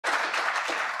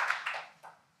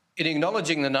In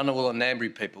acknowledging the Ngunnawal and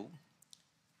Ngambri people,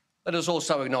 let us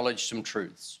also acknowledge some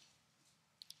truths.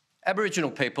 Aboriginal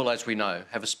people, as we know,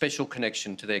 have a special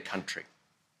connection to their country.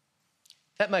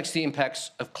 That makes the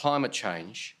impacts of climate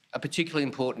change a particularly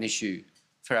important issue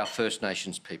for our First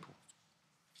Nations people.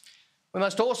 We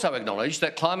must also acknowledge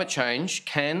that climate change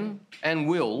can and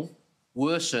will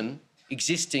worsen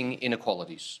existing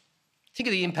inequalities. Think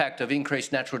of the impact of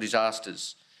increased natural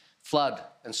disasters, flood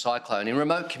and cyclone in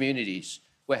remote communities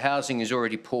where housing is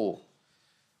already poor,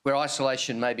 where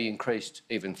isolation may be increased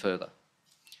even further.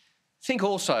 Think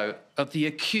also of the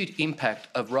acute impact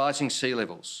of rising sea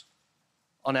levels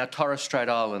on our Torres Strait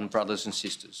Island brothers and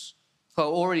sisters, who are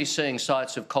already seeing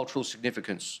sites of cultural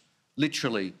significance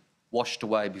literally washed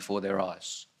away before their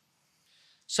eyes.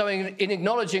 So in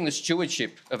acknowledging the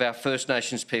stewardship of our First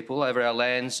Nations people over our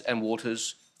lands and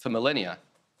waters for millennia,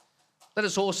 let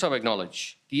us also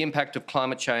acknowledge the impact of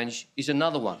climate change is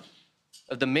another one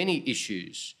of the many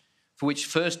issues for which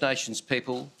First Nations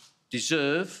people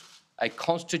deserve a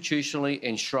constitutionally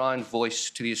enshrined voice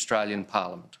to the Australian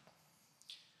Parliament.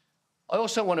 I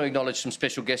also want to acknowledge some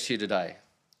special guests here today.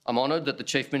 I'm honoured that the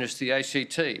Chief Minister of the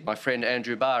ACT, my friend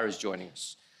Andrew Barr, is joining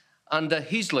us. Under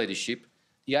his leadership,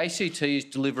 the ACT is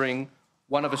delivering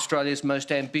one of Australia's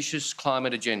most ambitious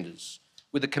climate agendas,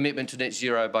 with a commitment to net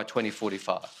zero by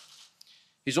 2045.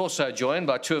 He's also joined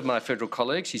by two of my federal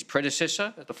colleagues, his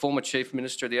predecessor, the former Chief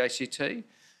Minister of the ACT,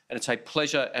 and it's a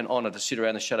pleasure and honour to sit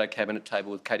around the shadow cabinet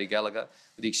table with Katie Gallagher,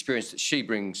 with the experience that she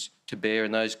brings to bear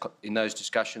in those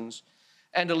discussions,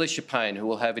 and Alicia Payne, who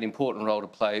will have an important role to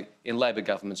play in Labor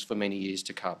governments for many years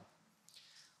to come.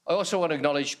 I also want to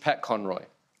acknowledge Pat Conroy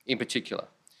in particular.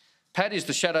 Pat is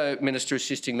the Shadow Minister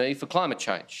assisting me for climate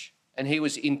change, and he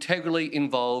was integrally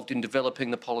involved in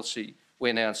developing the policy we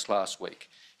announced last week.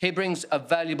 He brings a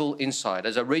valuable insight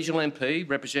as a regional MP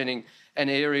representing an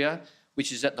area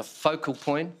which is at the focal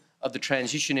point of the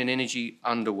transition in energy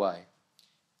underway.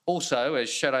 Also, as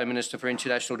Shadow Minister for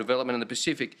International Development in the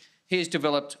Pacific, he has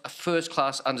developed a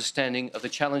first-class understanding of the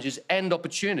challenges and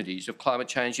opportunities of climate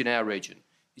change in our region.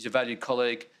 He's a valued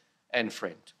colleague and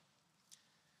friend.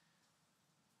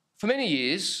 For many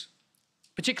years,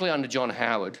 particularly under John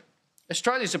Howard,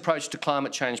 Australia's approach to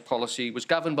climate change policy was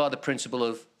governed by the principle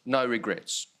of no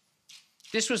regrets.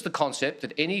 This was the concept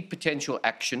that any potential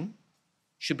action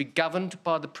should be governed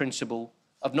by the principle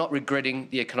of not regretting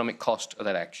the economic cost of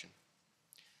that action.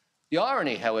 The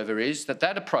irony, however, is that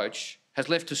that approach has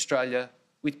left Australia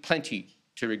with plenty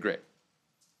to regret.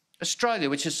 Australia,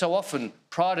 which has so often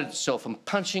prided itself on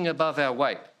punching above our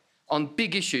weight on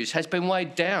big issues, has been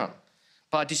weighed down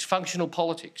by dysfunctional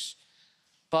politics,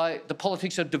 by the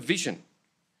politics of division,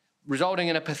 resulting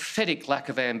in a pathetic lack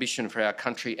of ambition for our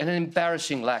country and an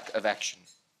embarrassing lack of action.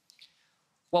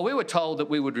 While we were told that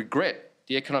we would regret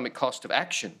the economic cost of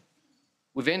action,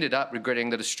 we've ended up regretting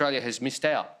that Australia has missed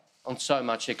out on so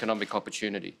much economic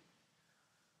opportunity.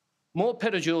 More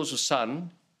petajoules of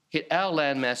sun hit our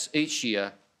landmass each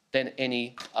year than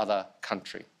any other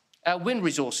country. Our wind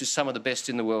resource is some of the best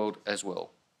in the world as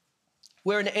well.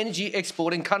 We're an energy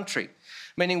exporting country,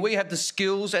 meaning we have the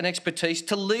skills and expertise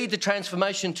to lead the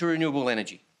transformation to renewable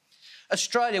energy.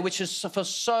 Australia, which has for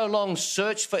so long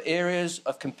searched for areas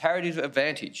of comparative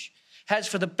advantage, has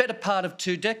for the better part of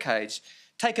 2 decades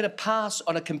taken a pass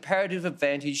on a comparative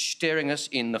advantage staring us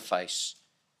in the face.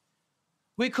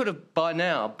 We could have by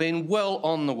now been well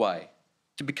on the way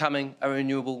to becoming a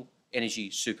renewable energy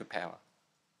superpower.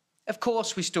 Of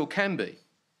course, we still can be,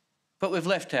 but we've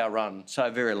left our run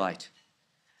so very late,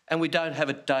 and we don't have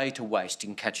a day to waste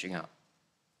in catching up.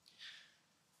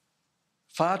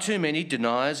 Far too many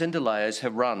deniers and delayers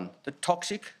have run the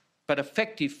toxic but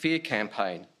effective fear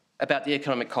campaign about the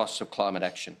economic costs of climate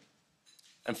action,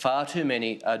 and far too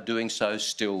many are doing so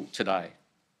still today.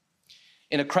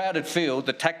 In a crowded field,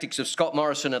 the tactics of Scott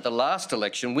Morrison at the last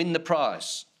election win the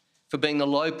prize for being the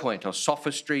low point of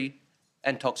sophistry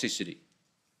and toxicity.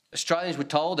 Australians were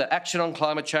told that action on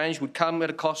climate change would come at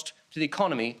a cost to the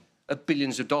economy of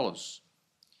billions of dollars.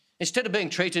 Instead of being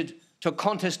treated to a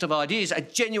contest of ideas, a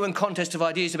genuine contest of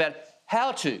ideas about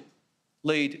how to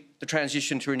lead the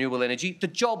transition to renewable energy, the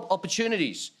job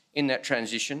opportunities in that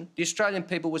transition, the Australian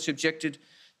people were subjected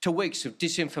to weeks of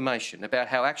disinformation about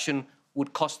how action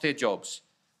would cost their jobs,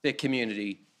 their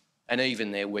community, and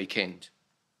even their weekend.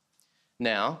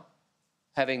 Now,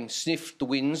 having sniffed the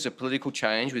winds of political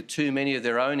change with too many of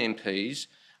their own MPs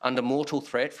under mortal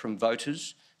threat from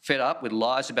voters fed up with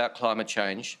lies about climate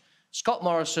change, Scott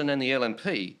Morrison and the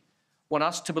LNP want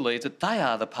us to believe that they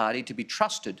are the party to be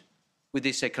trusted with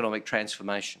this economic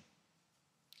transformation.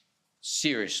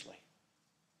 Seriously.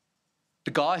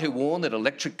 The guy who warned that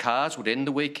electric cars would end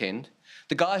the weekend,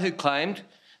 The guy who claimed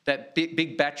that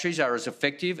big batteries are as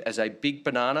effective as a big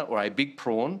banana or a big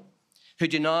prawn, who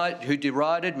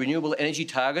derided renewable energy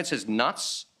targets as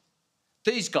nuts.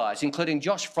 These guys, including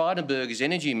Josh Frydenberg as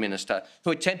Energy Minister,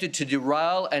 who attempted to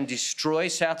derail and destroy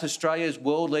South Australia's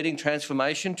world-leading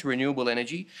transformation to renewable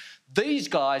energy, these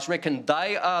guys reckon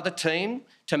they are the team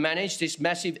to manage this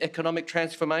massive economic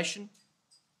transformation.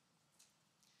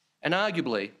 And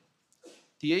arguably,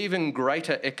 the even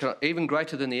greater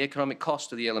than the economic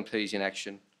cost of the LNP's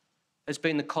inaction has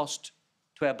been the cost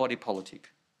to our body politic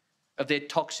of their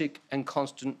toxic and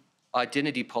constant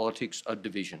identity politics of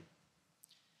division.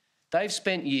 They've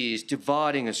spent years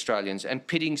dividing Australians and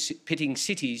pitting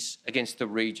cities against the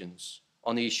regions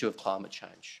on the issue of climate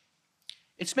change.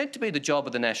 It's meant to be the job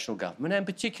of the national government, and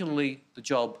particularly the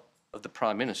job of the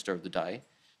Prime Minister of the day,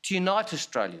 to unite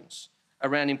Australians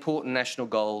around important national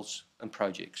goals and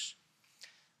projects.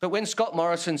 But when Scott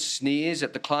Morrison sneers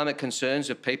at the climate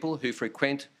concerns of people who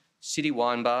frequent city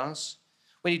wine bars,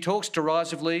 when he talks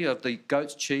derisively of the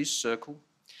goat's cheese circle,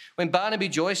 when Barnaby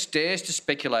Joyce dares to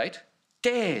speculate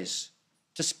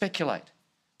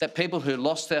that people who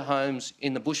lost their homes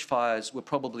in the bushfires were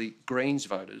probably Greens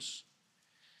voters,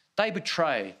 they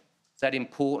betray that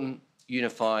important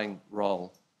unifying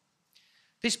role.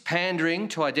 This pandering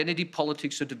to identity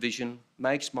politics of division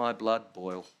makes my blood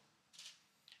boil.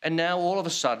 And now, all of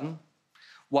a sudden,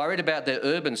 worried about their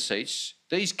urban seats,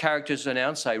 these characters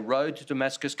announce a road to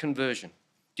Damascus conversion,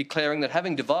 declaring that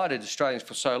having divided Australians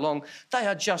for so long, they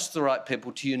are just the right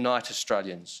people to unite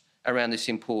Australians around this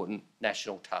important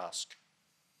national task.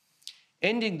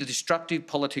 Ending the destructive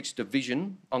politics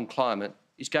division on climate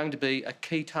is going to be a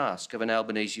key task of an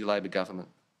Albanese Labor government,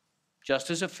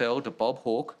 just as it fell to Bob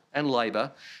Hawke and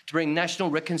Labor to bring national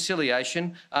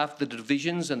reconciliation after the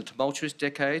divisions and the tumultuous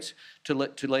decades to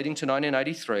leading to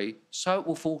 1983, so it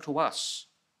will fall to us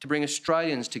to bring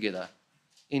Australians together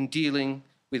in dealing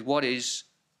with what is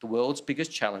the world's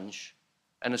biggest challenge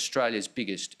and Australia's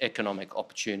biggest economic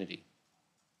opportunity.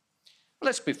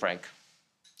 Let's be frank.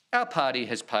 Our party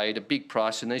has paid a big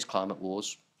price in these climate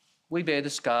wars. We bear the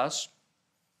scars.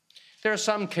 There are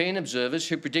some keen observers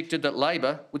who predicted that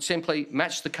Labor would simply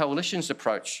match the coalition's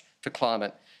approach to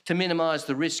climate to minimise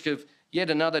the risk of yet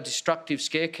another destructive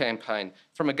scare campaign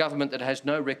from a government that has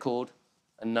no record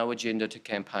and no agenda to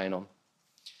campaign on.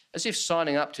 As if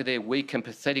signing up to their weak and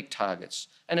pathetic targets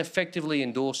and effectively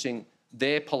endorsing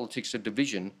their politics of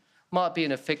division might be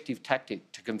an effective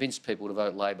tactic to convince people to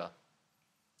vote Labor.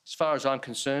 As far as I'm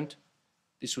concerned,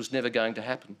 this was never going to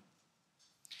happen.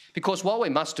 Because while we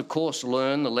must, of course,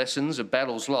 learn the lessons of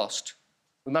battles lost,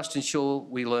 we must ensure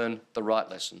we learn the right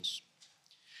lessons.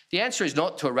 The answer is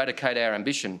not to eradicate our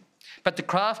ambition, but to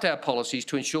craft our policies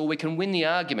to ensure we can win the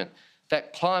argument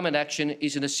that climate action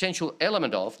is an essential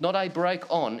element of, not a brake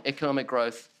on, economic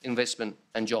growth, investment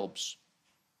and jobs.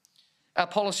 Our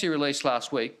policy release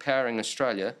last week, Powering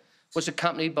Australia, was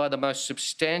accompanied by the most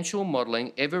substantial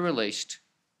modelling ever released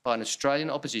by an Australian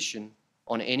opposition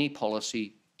on any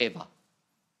policy ever.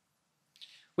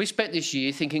 We spent this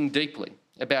year thinking deeply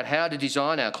about how to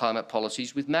design our climate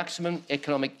policies with maximum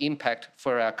economic impact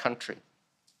for our country.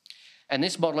 And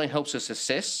this modelling helps us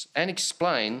assess and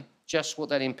explain just what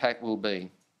that impact will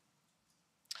be.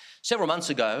 Several months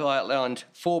ago, I outlined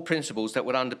 4 principles that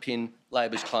would underpin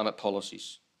Labor's climate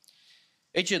policies.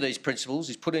 Each of these principles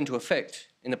is put into effect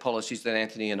in the policies that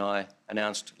Anthony and I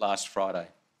announced last Friday.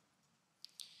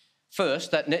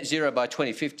 First, that net zero by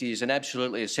 2050 is an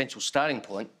absolutely essential starting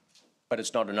point, but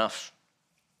it's not enough.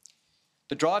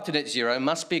 The drive to net zero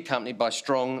must be accompanied by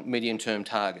strong medium-term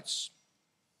targets.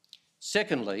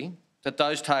 Secondly, that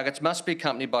those targets must be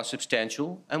accompanied by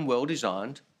substantial and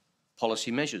well-designed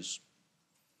policy measures.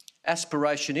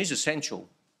 Aspiration is essential,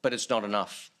 but it's not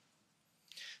enough.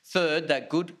 Third, that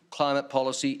good climate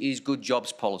policy is good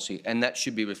jobs policy, and that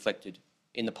should be reflected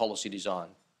in the policy design.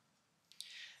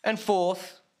 And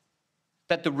fourth,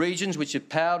 that the regions which have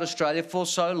powered Australia for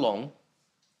so long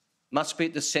must be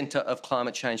at the centre of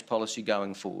climate change policy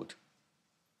going forward.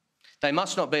 They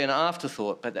must not be an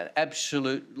afterthought, but an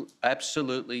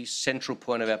absolutely central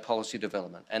point of our policy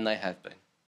development, and they have been.